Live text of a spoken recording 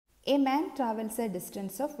A man travels a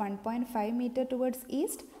distance of 1.5 meter towards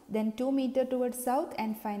east, then 2 meter towards south,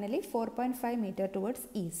 and finally 4.5 meter towards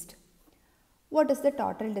east. What is the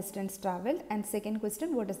total distance travelled? And second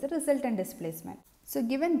question, what is the resultant displacement? So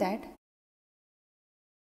given that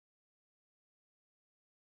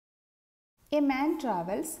a man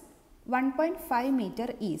travels 1.5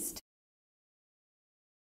 meter east,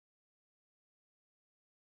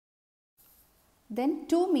 then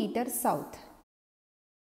 2 meters south,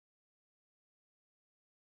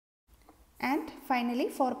 and finally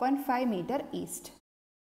 4.5 meter east.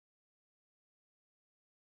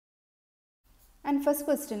 And first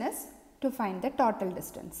question is to find the total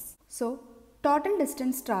distance. So total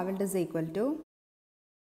distance travelled is equal to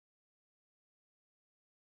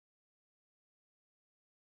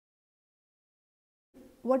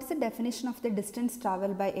what is the definition of the distance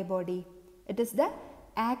travelled by a body? It is the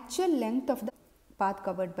actual length of the path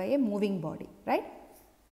covered by a moving body, right?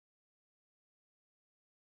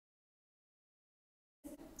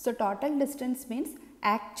 So total distance means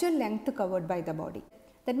actual length covered by the body.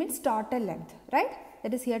 That means total length, right?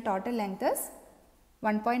 That is here total length is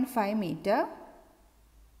 1.5 meter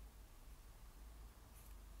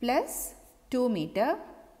plus 2 meter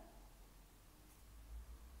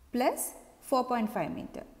plus 4.5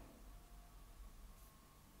 meter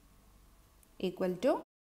equal to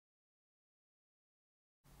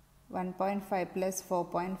 1.5 plus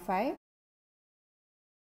 4.5,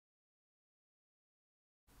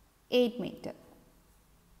 8 meter.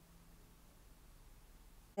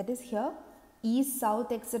 That is here east,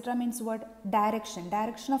 south, etc. means what? Direction.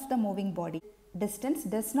 Direction of the moving body. Distance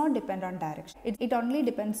does not depend on direction. It only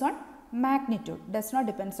depends on magnitude, does not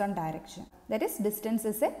depends on direction. That is, distance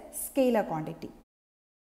is a scalar quantity.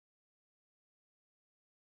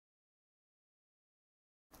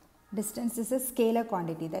 Distance is a scalar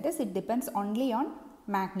quantity. That is, it depends only on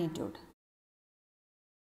magnitude.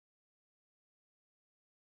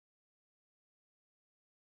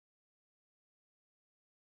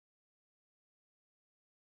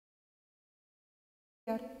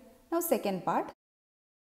 Now second part,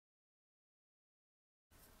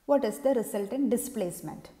 what is the resultant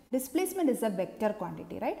displacement? Displacement is a vector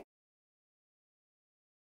quantity, right?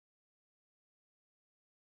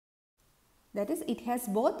 That is, it has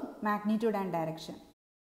both magnitude and direction.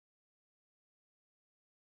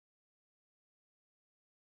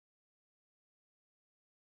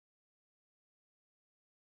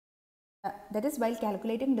 That is, while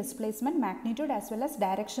calculating displacement, magnitude as well as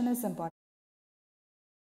direction is important.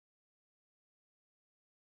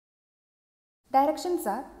 Directions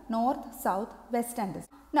are north, south, west and east.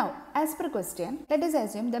 Now, as per question, let us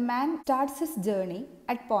assume the man starts his journey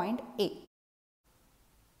at point A.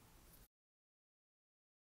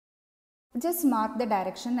 Just mark the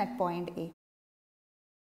direction at point A.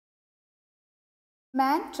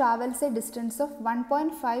 Man travels a distance of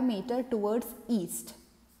 1.5 meter towards east.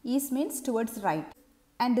 East means towards right.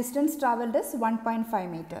 And distance travelled is 1.5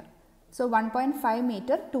 meter. So 1.5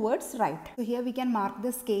 meter towards right. So here we can mark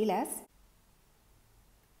the scale as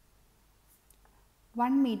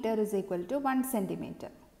 1 meter is equal to 1 centimeter,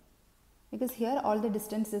 because here all the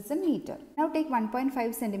distance is in meter. Now take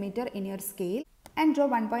 1.5 centimeter in your scale and draw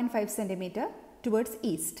 1.5 centimeter towards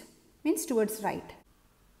east, means towards right.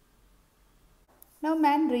 Now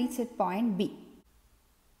man reached at point B.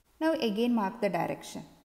 Now again mark the direction.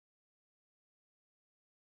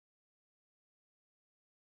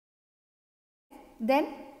 Then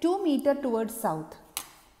 2 meter towards south.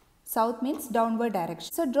 South means downward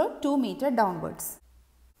direction. So draw 2 meter downwards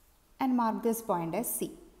and mark this point as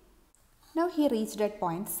C. Now he reached at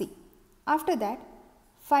point C. After that,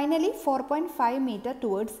 finally 4.5 meter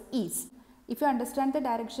towards east. If you understand the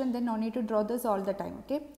direction, then no need to draw this all the time,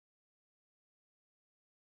 okay?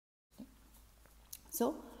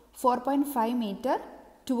 So 4.5 meter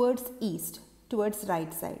towards east, towards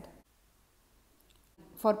right side.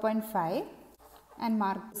 4.5 and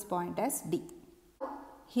mark this point as D.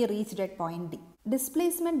 He reached at point D.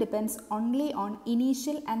 Displacement depends only on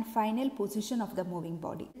initial and final position of the moving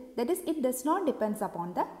body. That is, it does not depend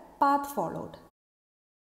upon the path followed.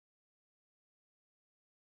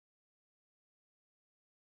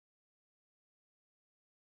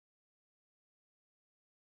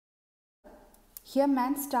 Here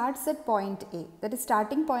man starts at point A. That is,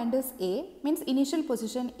 starting point is A, means initial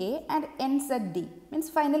position A, and ends at D, means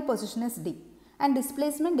final position is D. And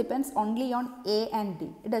displacement depends only on A and D.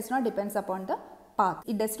 It does not depend upon the path.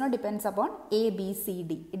 It does not depend upon A, B, C,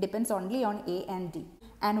 D. It depends only on A and D.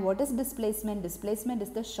 And what is displacement? Displacement is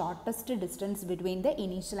the shortest distance between the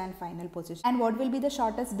initial and final position. And what will be the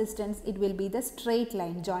shortest distance? It will be the straight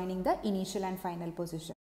line joining the initial and final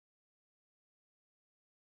position.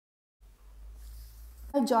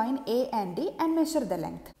 Join A and D and measure the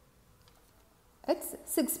length. It's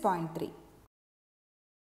 6.3.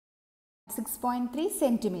 6.3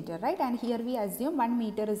 centimeter, right? And here we assume 1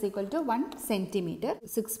 meter is equal to 1 centimeter.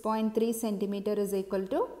 6.3 centimeter is equal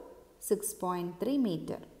to 6.3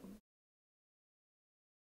 meter.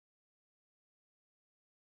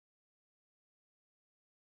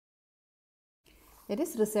 That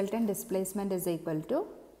is, resultant displacement is equal to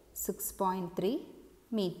 6.3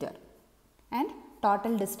 meter. And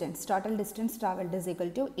total distance traveled is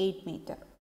equal to 8 meter.